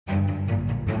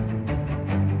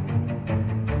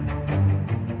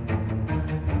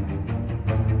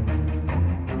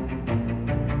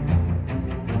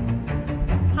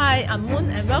Hi, I'm Moon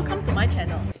and welcome to my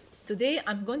channel. Today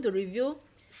I'm going to review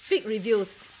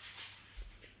VidReviewz.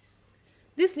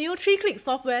 This new 3-click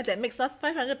software that makes us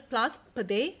 500 plus per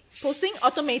day posting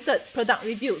automated product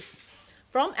reviews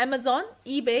from Amazon,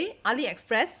 eBay,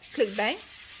 AliExpress, ClickBank,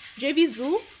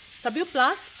 JVZoo, W+,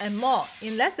 and more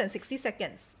in less than 60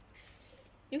 seconds.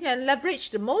 You can leverage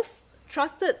the most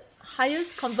trusted,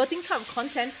 highest converting type of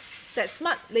content that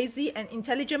smart, lazy, and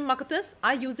intelligent marketers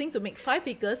are using to make 5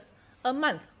 figures a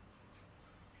month.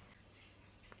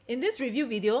 In this review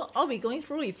video, I'll be going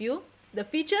through with you the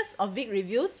features of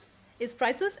VidReviewz, its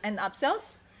prices and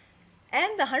upsells,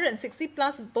 and the 160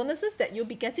 plus bonuses that you'll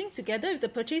be getting together with the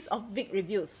purchase of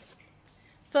VidReviewz.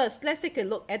 First, let's take a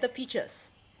look at the features.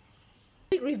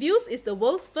 VidReviewz is the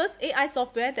world's first AI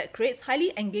software that creates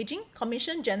highly engaging,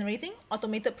 commission-generating,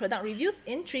 automated product reviews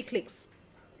in 3 clicks.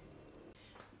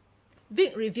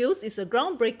 VidReviewz is a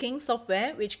groundbreaking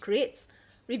software which creates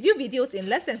review videos in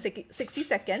less than 60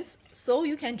 seconds, so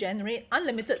you can generate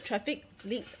unlimited traffic,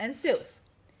 leads, and sales.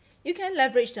 You can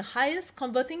leverage the highest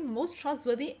converting, most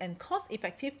trustworthy, and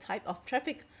cost-effective type of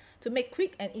traffic to make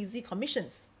quick and easy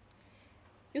commissions.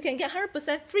 You can get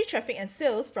 100% free traffic and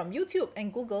sales from YouTube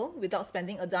and Google without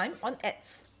spending a dime on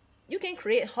ads. You can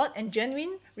create hot and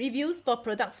genuine reviews for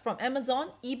products from Amazon,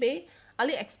 eBay,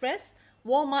 AliExpress,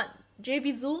 Walmart,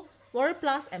 JVZoo,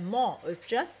 Plus, and more with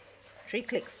just 3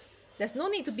 clicks. There's no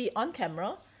need to be on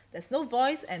camera, there's no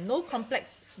voice and no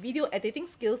complex video editing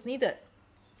skills needed.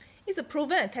 It's a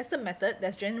proven and tested method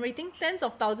that's generating tens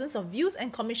of thousands of views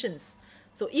and commissions.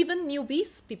 So even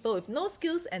newbies, people with no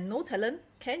skills and no talent,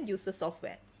 can use the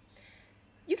software.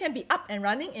 You can be up and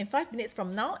running in 5 minutes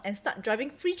from now and start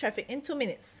driving free traffic in 2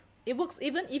 minutes. It works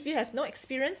even if you have no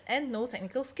experience and no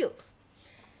technical skills.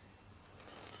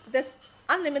 There's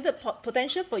unlimited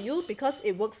potential for you because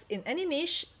it works in any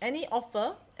niche, any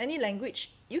offer, any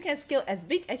language. You can scale as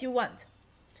big as you want.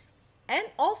 And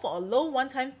all for a low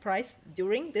one-time price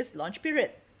during this launch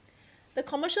period. The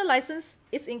commercial license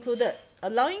is included,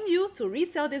 allowing you to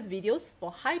resell these videos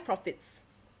for high profits.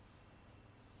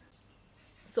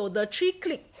 So the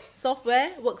 3-click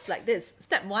software works like this.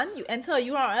 Step 1, you enter a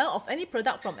URL of any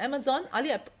product from Amazon,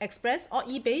 AliExpress, or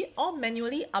eBay, or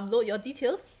manually upload your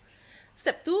details.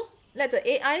 Step 2, let the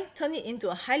AI turn it into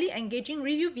a highly engaging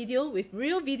review video with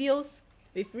real videos,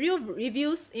 with real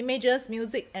reviews, images,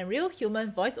 music, and real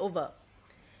human voiceover.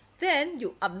 Then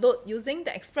you upload using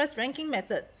the express ranking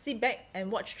method. Sit back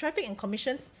and watch traffic and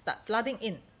commissions start flooding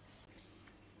in.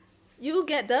 You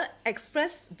get the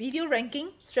express video ranking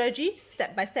strategy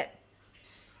step by step.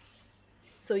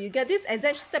 So you get this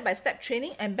exact step-by-step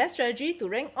training and best strategy to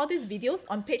rank all these videos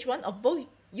on page 1 of both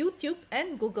YouTube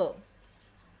and Google.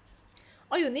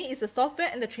 All you need is the software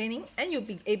and the training, and you'll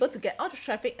be able to get all the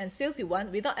traffic and sales you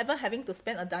want without ever having to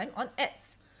spend a dime on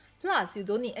ads. Plus, you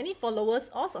don't need any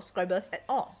followers or subscribers at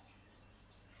all.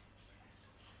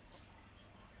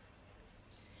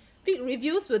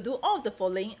 VidReviewz will do all of the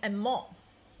following and more.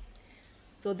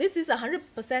 So this is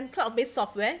 100% cloud-based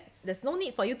software. There's no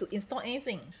need for you to install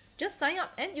anything. Just sign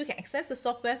up and you can access the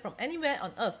software from anywhere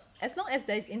on earth. As long as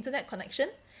there is internet connection,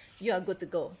 you are good to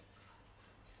go.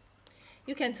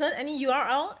 You can turn any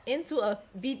URL into a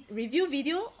review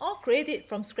video or create it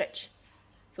from scratch.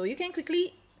 So you can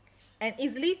quickly and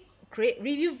easily create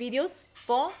review videos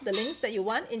for the links that you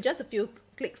want in just a few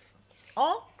clicks.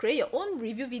 Or create your own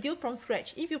review video from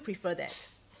scratch if you prefer that.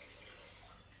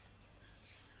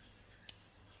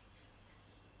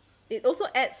 It also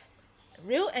adds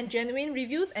real and genuine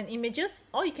reviews and images,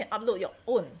 or you can upload your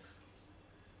own,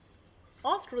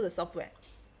 all through the software.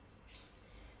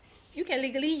 You can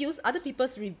legally use other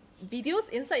people's videos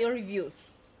inside your reviews.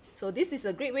 So this is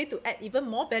a great way to add even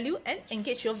more value and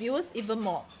engage your viewers even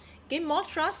more. Gain more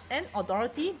trust and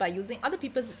authority by using other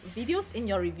people's videos in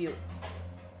your review.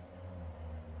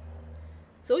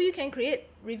 So you can create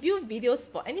review videos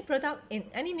for any product in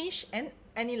any niche and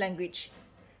any language.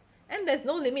 And there's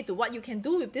no limit to what you can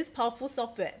do with this powerful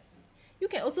software. You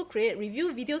can also create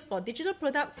review videos for digital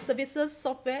products, services,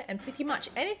 software, and pretty much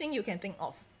anything you can think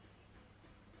of.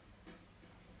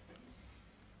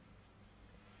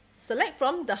 Select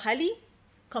from the highly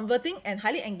converting and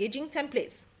highly engaging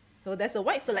templates. So there's a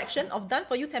wide selection of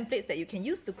done-for-you templates that you can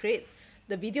use to create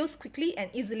the videos quickly and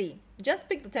easily. Just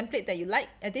pick the template that you like,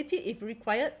 edit it if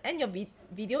required, and your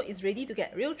video is ready to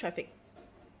get real traffic.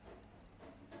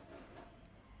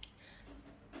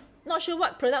 Not sure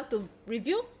what product to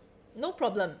review? No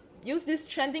problem. Use this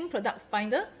trending product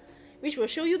finder, which will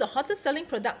show you the hottest selling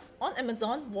products on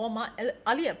Amazon, Walmart,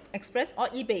 AliExpress, or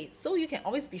eBay, so you can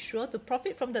always be sure to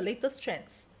profit from the latest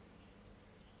trends.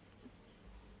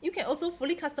 You can also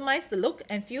fully customize the look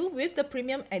and feel with the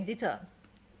premium editor.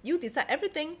 You decide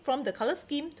everything from the color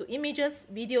scheme to images,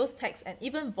 videos, text, and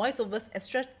even voiceovers,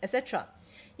 etc.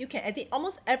 You can edit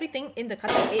almost everything in the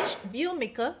cutting-edge video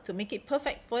maker to make it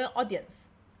perfect for your audience.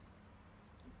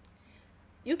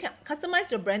 You can customize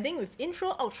your branding with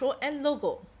intro, outro, and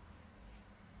logo.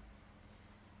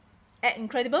 Add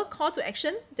incredible call to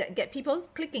action that get people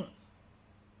clicking.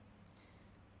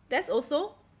 There's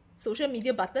also social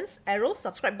media buttons, arrows,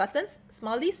 subscribe buttons,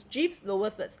 smileys, gifs, lower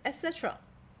thirds, etc.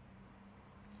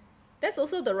 There's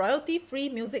also the royalty-free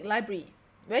music library,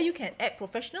 where you can add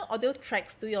professional audio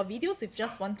tracks to your videos with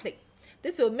just one click.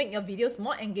 This will make your videos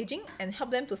more engaging and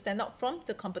help them to stand out from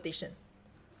the competition.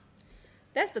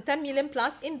 There's the 10 million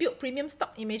plus inbuilt premium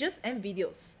stock images and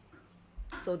videos.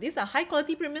 So these are high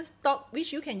quality premium stock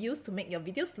which you can use to make your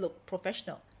videos look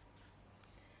professional.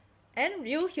 And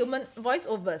real human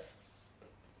voiceovers.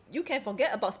 You can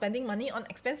forget about spending money on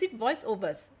expensive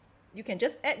voiceovers. You can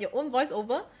just add your own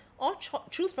voiceover or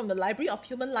choose from the library of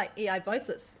human-like AI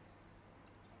voices.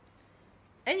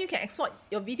 And you can export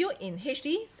your video in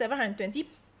HD 720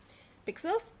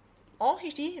 pixels or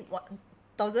HD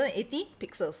 1080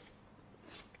 pixels.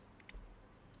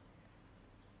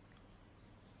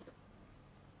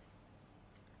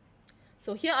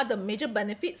 So here are the major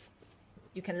benefits.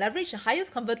 You can leverage the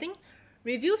highest converting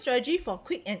review strategy for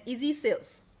quick and easy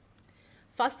sales.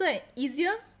 Faster and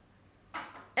easier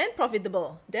and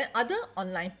profitable than other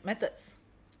online methods.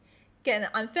 Get an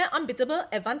unfair, unbeatable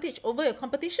advantage over your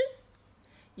competition.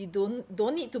 You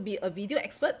don't need to be a video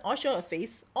expert or show your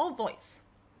face or voice.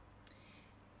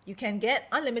 You can get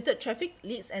unlimited traffic,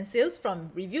 leads, and sales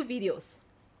from review videos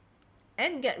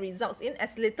and get results in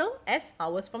as little as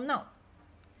hours from now.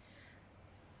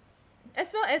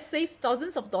 As well as save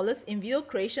thousands of dollars in video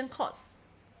creation costs.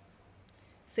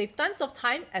 Save tons of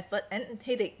time, effort, and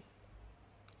headache.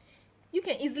 You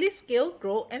can easily scale,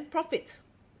 grow, and profit.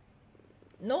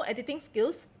 No editing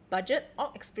skills, budget,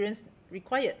 or experience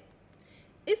required.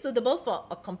 It's suitable for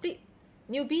a complete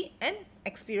newbie and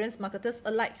experienced marketers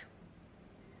alike.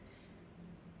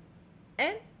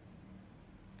 And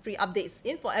free updates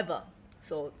in forever.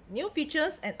 So new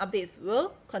features and updates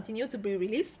will continue to be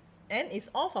released and it's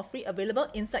all for free available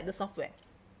inside the software.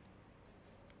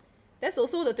 There's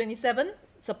also the 27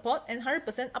 support and 100%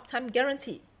 uptime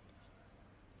guarantee.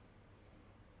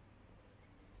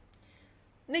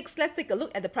 Next, let's take a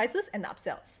look at the prices and the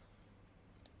upsells.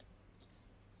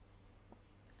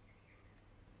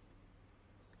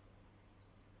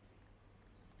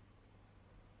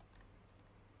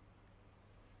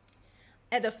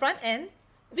 At the front end,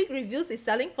 VidReviewz is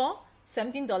selling for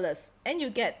 $17 and you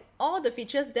get all the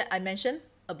features that I mentioned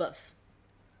above.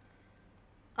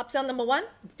 Upsell number 1,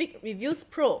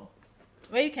 VidReviewz Pro,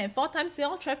 where you can 4 times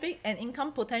your traffic and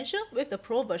income potential with the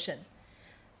Pro version.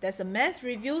 There's a mass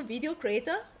review video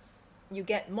creator. You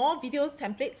get more video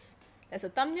templates. There's a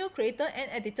thumbnail creator and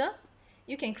editor.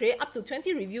 You can create up to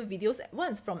 20 review videos at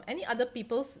once from any other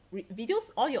people's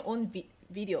videos or your own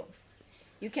video.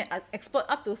 You can export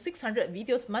up to 600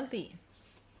 videos monthly.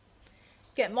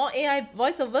 Get more AI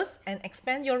voiceovers and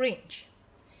expand your range.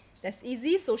 There's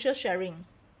easy social sharing,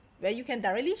 where you can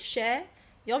directly share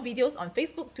your videos on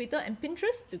Facebook, Twitter, and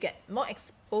Pinterest to get more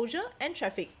exposure and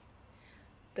traffic.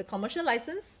 The commercial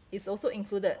license is also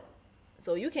included,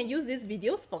 so you can use these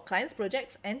videos for clients'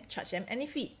 projects and charge them any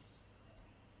fee.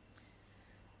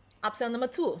 Upsell number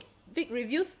 2,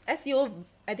 VidReviewz SEO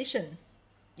Edition.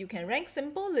 You can rank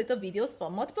simple little videos for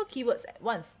multiple keywords at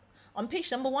once on page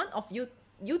number 1 of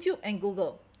YouTube and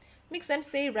Google. Makes them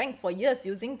stay ranked for years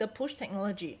using the push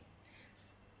technology.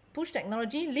 Push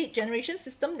technology lead generation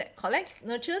system that collects,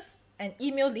 nurtures, and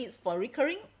email leads for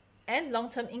recurring and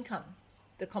long-term income.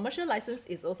 The commercial license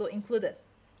is also included.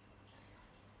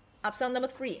 Upsell number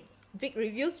 3,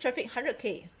 VidReviewz Traffic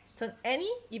 100K. Turn any,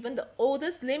 even the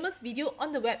oldest, lamest video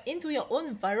on the web into your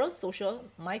own viral social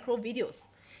micro videos.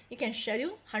 You can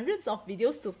schedule hundreds of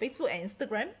videos to Facebook and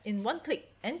Instagram in one click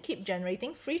and keep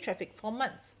generating free traffic for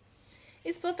months.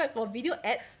 It's perfect for video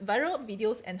ads, viral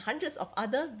videos, and hundreds of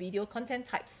other video content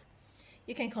types.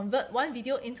 You can convert one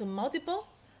video into multiple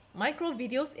micro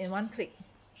videos in one click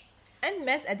and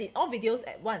mass edit all videos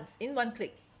at once in one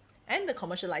click, and the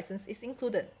commercial license is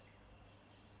included.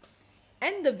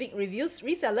 And the VidReviewz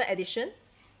Reseller Edition,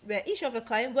 where each of your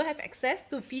clients will have access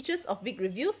to features of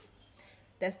VidReviewz.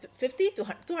 There's 50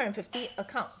 to 250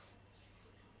 accounts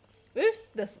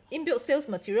with the inbuilt sales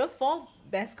material for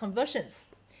best conversions.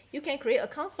 You can create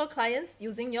accounts for clients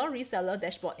using your reseller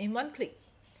dashboard in one click,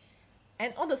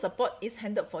 and all the support is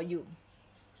handled for you.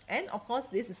 And of course,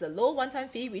 this is a low one-time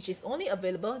fee which is only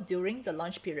available during the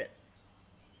launch period.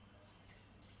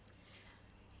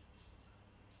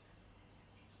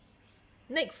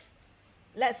 Next,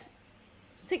 let's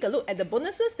take a look at the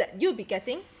bonuses that you'll be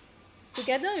getting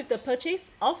together with the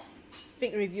purchase of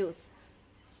VidReviewz.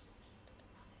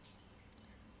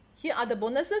 Here are the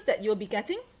bonuses that you'll be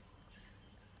getting.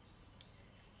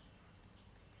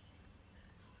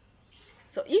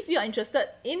 So if you are interested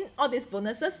in all these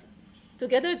bonuses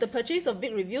together with the purchase of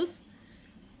VidReviewz,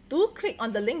 do click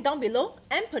on the link down below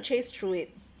and purchase through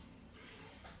it.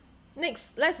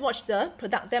 Next, let's watch the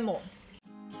product demo.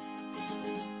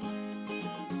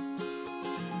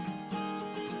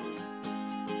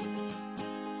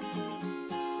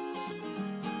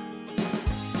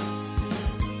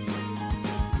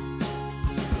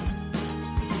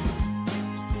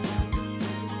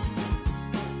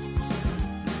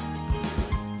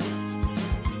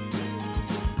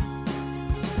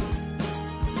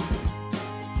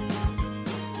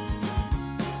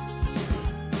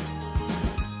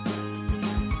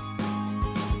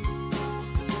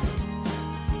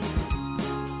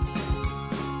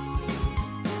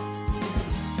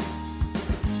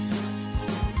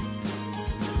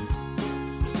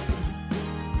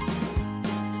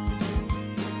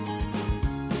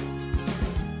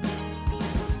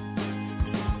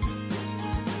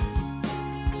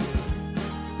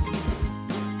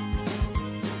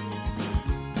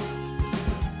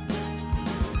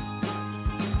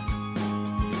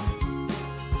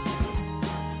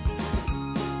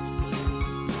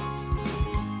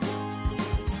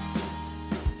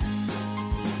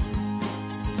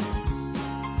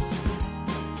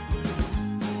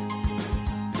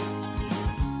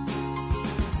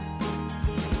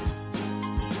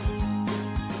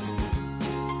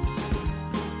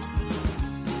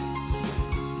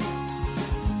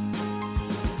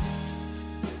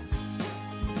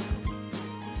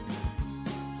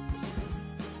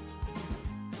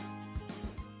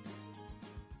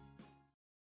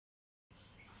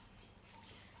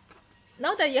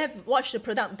 Now that you have watched the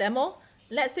product demo,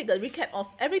 let's take a recap of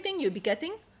everything you'll be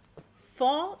getting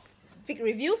for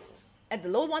VidReviewz at the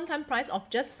low one-time price of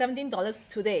just $17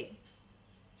 today.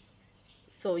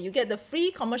 So you get the free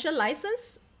commercial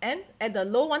license and at the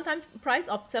low one-time price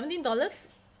of $17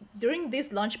 during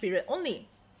this launch period only.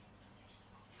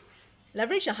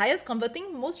 Leverage the highest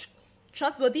converting, most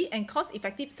trustworthy and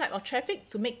cost-effective type of traffic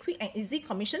to make quick and easy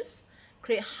commissions.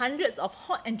 Create hundreds of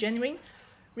hot and genuine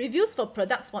reviews for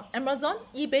products from Amazon,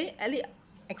 eBay,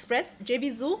 AliExpress,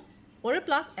 JVZoo, Warrior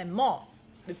Plus, and more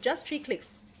with just 3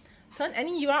 clicks. Turn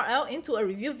any URL into a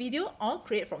review video or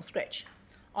create from scratch.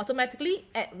 Automatically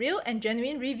add real and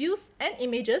genuine reviews and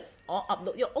images or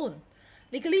upload your own.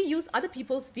 Legally use other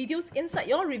people's videos inside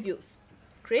your reviews.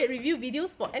 Create review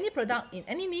videos for any product in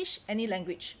any niche, any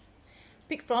language.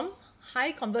 Pick from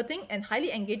high converting and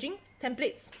highly engaging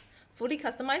templates. Fully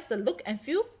customize the look and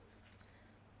feel.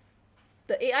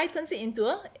 The AI turns it into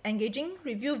an engaging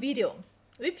review video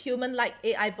with human-like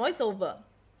AI voiceover.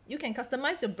 You can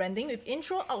customize your branding with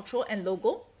intro, outro, and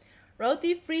logo,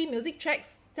 royalty-free music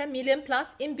tracks, 10 million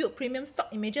plus inbuilt premium stock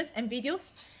images and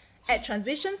videos, add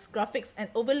transitions, graphics, and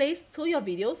overlays to your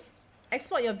videos,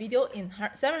 export your video in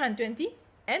 720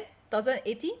 and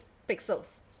 1080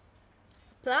 pixels.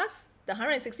 Plus the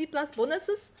 160 plus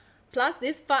bonuses, plus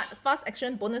these fast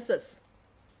action bonuses.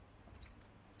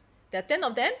 There are 10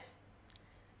 of them.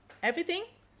 Everything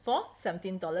for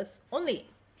 $17 only.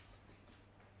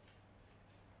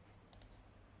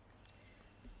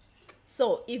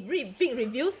 So if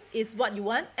VidReviewz is what you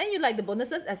want and you like the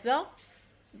bonuses as well,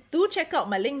 do check out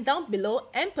my link down below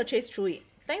and purchase through it.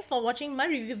 Thanks for watching my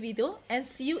review video and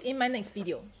see you in my next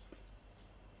video.